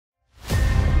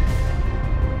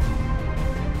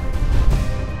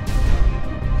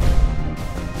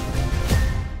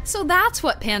So that's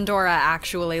what Pandora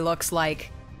actually looks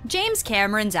like. James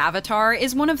Cameron's Avatar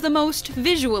is one of the most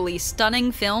visually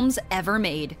stunning films ever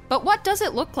made. But what does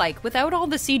it look like without all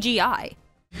the CGI?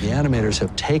 The animators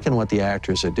have taken what the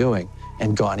actors are doing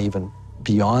and gone even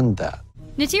beyond that.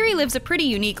 Neytiri lives a pretty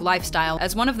unique lifestyle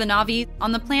as one of the Na'vi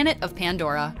on the planet of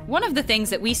Pandora. One of the things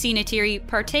that we see Neytiri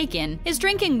partake in is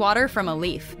drinking water from a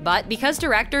leaf. But because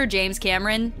director James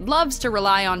Cameron loves to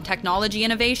rely on technology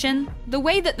innovation, the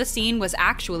way that the scene was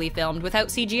actually filmed without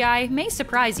CGI may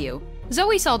surprise you.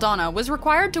 Zoe Saldana was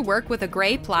required to work with a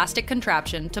gray plastic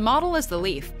contraption to model as the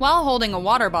leaf, while holding a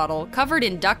water bottle covered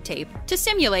in duct tape to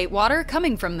simulate water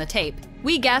coming from the tape.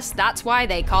 We guess that's why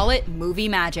they call it movie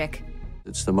magic.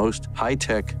 It's the most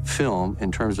high-tech film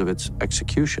in terms of its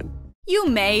execution. You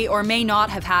may or may not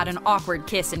have had an awkward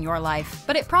kiss in your life,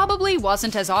 but it probably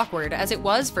wasn't as awkward as it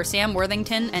was for Sam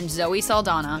Worthington and Zoe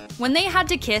Saldana when they had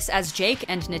to kiss as Jake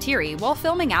and Neytiri while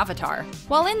filming Avatar.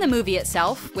 While in the movie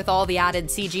itself, with all the added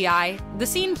CGI, the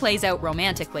scene plays out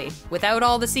romantically. Without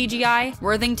all the CGI,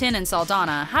 Worthington and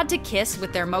Saldana had to kiss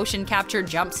with their motion capture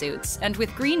jumpsuits and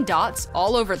with green dots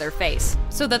all over their face,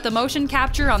 so that the motion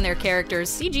capture on their characters'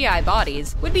 CGI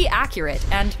bodies would be accurate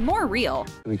and more real.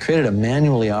 We created a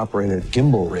manually operated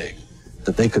gimbal rig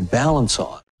that they could balance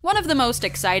on. One of the most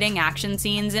exciting action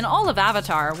scenes in all of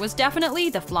Avatar was definitely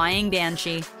the flying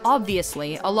Banshee.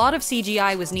 Obviously, a lot of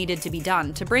CGI was needed to be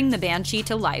done to bring the Banshee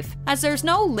to life, as there's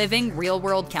no living,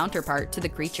 real-world counterpart to the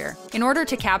creature. In order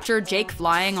to capture Jake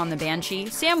flying on the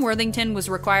Banshee, Sam Worthington was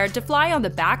required to fly on the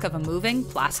back of a moving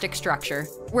plastic structure,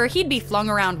 where he'd be flung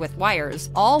around with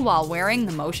wires, all while wearing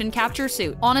the motion capture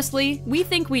suit. Honestly, we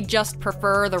think we'd just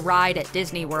prefer the ride at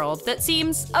Disney World that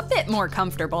seems a bit more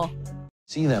comfortable.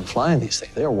 See them flying these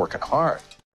things, they're working hard.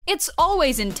 It's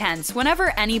always intense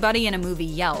whenever anybody in a movie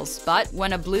yells, but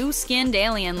when a blue-skinned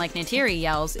alien like Neytiri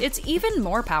yells, it's even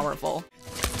more powerful.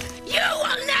 You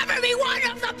will never be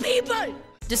one of the people!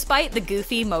 Despite the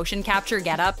goofy motion capture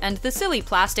getup and the silly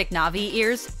plastic Na'vi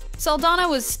ears, Saldana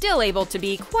was still able to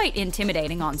be quite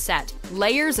intimidating on set.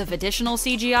 Layers of additional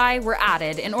CGI were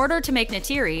added in order to make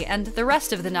Neytiri and the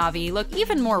rest of the Na'vi look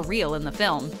even more real in the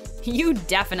film. You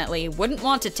definitely wouldn't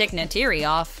want to tick Neytiri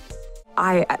off.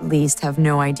 I at least have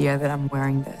no idea that I'm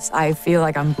wearing this. I feel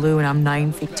like I'm blue and I'm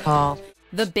 9 feet tall.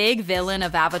 The big villain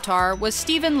of Avatar was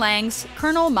Stephen Lang's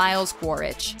Colonel Miles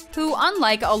Quaritch, who,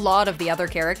 unlike a lot of the other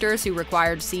characters who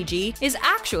required CG, is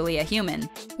actually a human.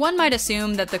 One might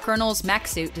assume that the Colonel's mech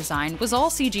suit design was all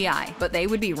CGI, but they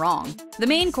would be wrong. The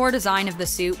main core design of the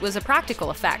suit was a practical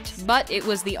effect, but it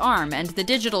was the arm and the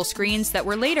digital screens that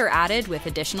were later added with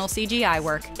additional CGI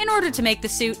work, in order to make the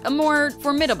suit a more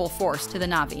formidable force to the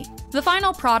Na'vi. The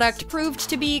final product proved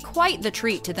to be quite the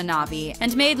treat to the Na'vi,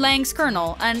 and made Lang's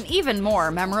Colonel an even more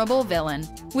memorable villain.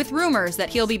 With rumors that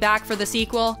he'll be back for the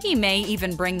sequel, he may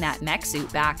even bring that mech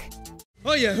suit back.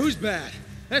 Oh yeah, who's bad?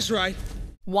 That's right.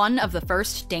 One of the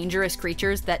first dangerous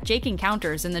creatures that Jake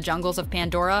encounters in the jungles of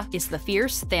Pandora is the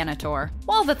fierce Thanator.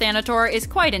 While the Thanator is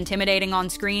quite intimidating on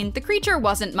screen, the creature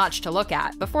wasn't much to look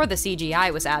at before the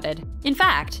CGI was added. In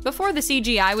fact, before the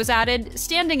CGI was added,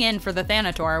 standing in for the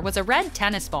Thanator was a red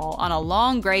tennis ball on a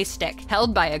long gray stick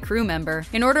held by a crew member.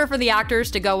 In order for the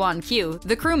actors to go on cue,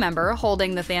 the crew member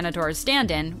holding the Thanator's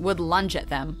stand-in would lunge at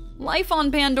them. Life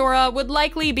on Pandora would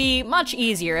likely be much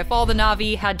easier if all the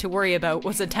Na'vi had to worry about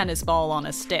was a tennis ball on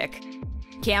a stick.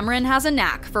 Cameron has a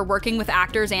knack for working with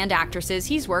actors and actresses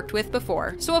he's worked with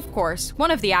before, so of course, one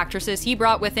of the actresses he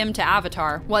brought with him to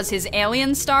Avatar was his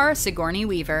alien star, Sigourney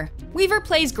Weaver. Weaver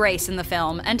plays Grace in the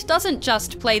film and doesn't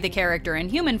just play the character in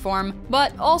human form,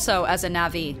 but also as a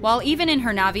Na'vi. While even in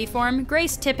her Na'vi form,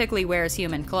 Grace typically wears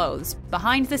human clothes.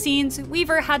 Behind the scenes,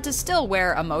 Weaver had to still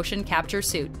wear a motion capture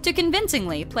suit to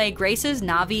convincingly play Grace's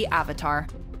Na'vi avatar.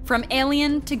 From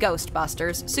Alien to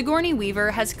Ghostbusters, Sigourney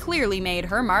Weaver has clearly made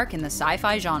her mark in the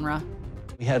sci-fi genre.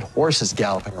 We had horses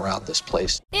galloping around this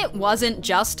place. It wasn't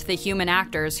just the human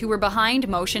actors who were behind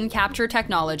motion capture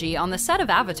technology on the set of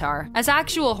Avatar, as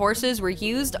actual horses were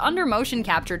used under motion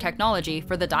capture technology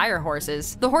for the dire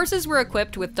horses. The horses were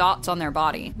equipped with dots on their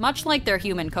body, much like their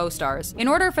human co-stars, in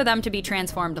order for them to be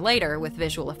transformed later with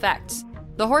visual effects.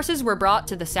 The horses were brought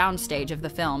to the soundstage of the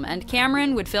film, and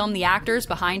Cameron would film the actors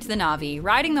behind the Na'vi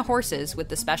riding the horses with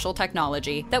the special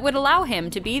technology that would allow him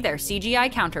to be their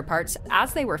CGI counterparts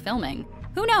as they were filming.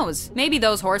 Who knows, maybe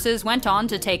those horses went on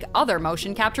to take other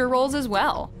motion capture roles as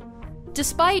well.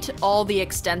 Despite all the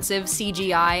extensive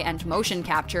CGI and motion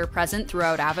capture present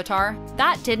throughout Avatar,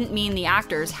 that didn't mean the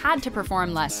actors had to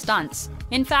perform less stunts.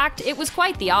 In fact, it was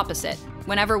quite the opposite.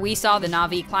 Whenever we saw the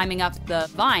Na'vi climbing up the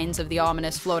vines of the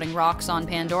ominous floating rocks on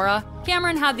Pandora,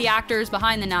 Cameron had the actors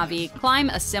behind the Na'vi climb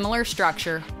a similar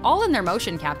structure, all in their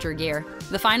motion capture gear.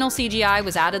 The final CGI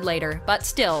was added later, but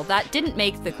still, that didn't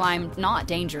make the climb not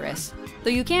dangerous.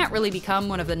 Though you can't really become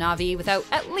one of the Na'vi without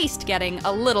at least getting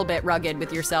a little bit rugged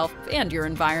with yourself and your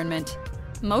environment.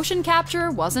 Motion capture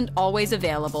wasn't always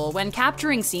available when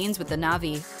capturing scenes with the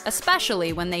Na'vi,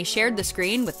 especially when they shared the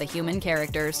screen with the human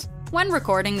characters. When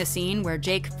recording the scene where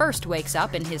Jake first wakes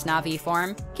up in his Na'vi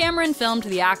form, Cameron filmed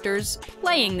the actors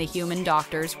playing the human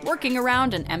doctors working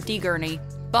around an empty gurney.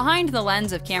 Behind the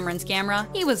lens of Cameron's camera,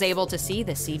 he was able to see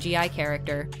the CGI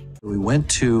character. We went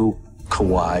to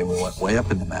Kauai, we went way up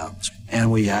in the mountains,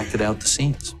 and we acted out the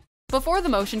scenes. Before the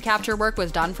motion capture work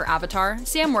was done for Avatar,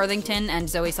 Sam Worthington and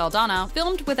Zoe Saldana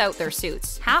filmed without their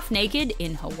suits, half naked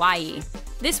in Hawaii.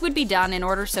 This would be done in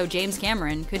order so James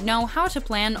Cameron could know how to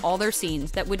plan all their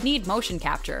scenes that would need motion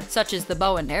capture, such as the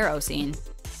bow and arrow scene.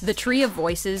 The Tree of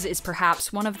Voices is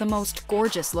perhaps one of the most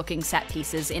gorgeous-looking set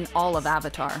pieces in all of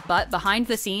Avatar, but behind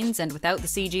the scenes and without the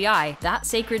CGI, that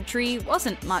sacred tree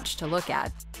wasn't much to look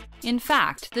at. In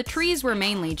fact, the trees were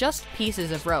mainly just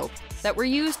pieces of rope that were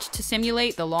used to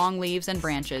simulate the long leaves and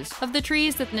branches of the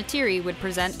trees that Neytiri would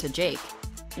present to Jake.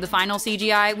 The final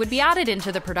CGI would be added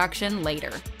into the production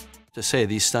later. To say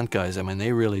these stunt guys, I mean,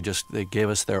 they gave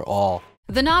us their all.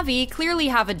 The Na'vi clearly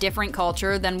have a different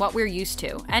culture than what we're used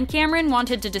to, and Cameron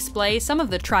wanted to display some of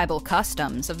the tribal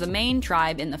customs of the main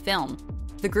tribe in the film.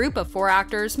 The group of 4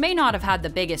 actors may not have had the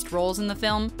biggest roles in the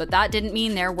film, but that didn't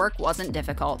mean their work wasn't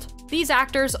difficult. These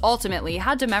actors ultimately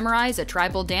had to memorize a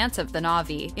tribal dance of the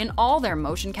Na'vi in all their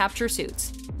motion capture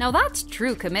suits. Now that's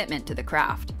true commitment to the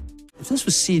craft. If this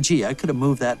was CG, I could have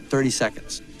moved that in 30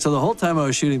 seconds. So the whole time I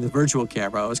was shooting the virtual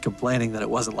camera, I was complaining that it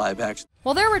wasn't live action.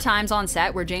 While there were times on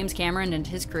set where James Cameron and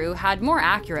his crew had more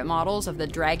accurate models of the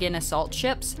Dragon assault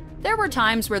ships, there were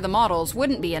times where the models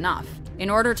wouldn't be enough. In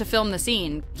order to film the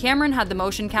scene, Cameron had the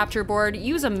motion capture board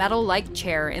use a metal-like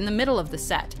chair in the middle of the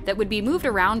set that would be moved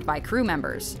around by crew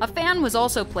members. A fan was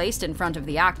also placed in front of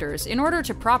the actors in order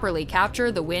to properly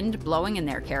capture the wind blowing in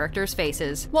their characters'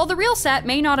 faces. While the real set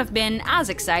may not have been as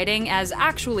exciting as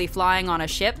actually flying on a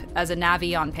ship as a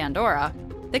Na'vi on Pandora,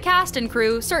 the cast and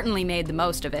crew certainly made the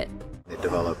most of it. They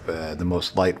developed the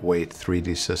most lightweight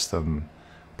 3D system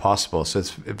possible, so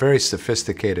it's very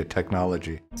sophisticated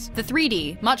technology. The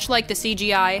 3D, much like the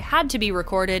CGI, had to be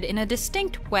recorded in a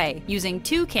distinct way using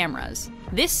 2 cameras.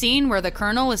 This scene where the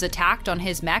Colonel is attacked on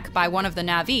his mech by one of the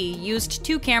Na'vi used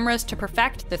 2 cameras to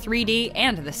perfect the 3D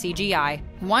and the CGI.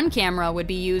 One camera would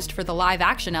be used for the live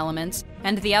action elements,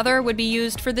 and the other would be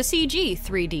used for the CG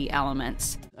 3D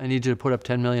elements. I need you to put up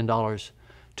 $10 million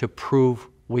to prove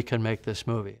we can make this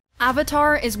movie.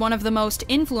 Avatar is one of the most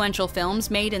influential films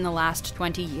made in the last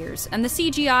 20 years, and the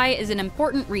CGI is an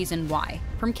important reason why.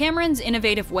 From Cameron's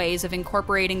innovative ways of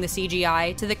incorporating the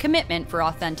CGI to the commitment for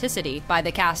authenticity by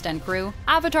the cast and crew,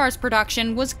 Avatar's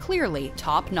production was clearly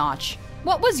top-notch.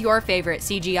 What was your favorite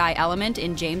CGI element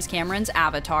in James Cameron's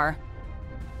Avatar?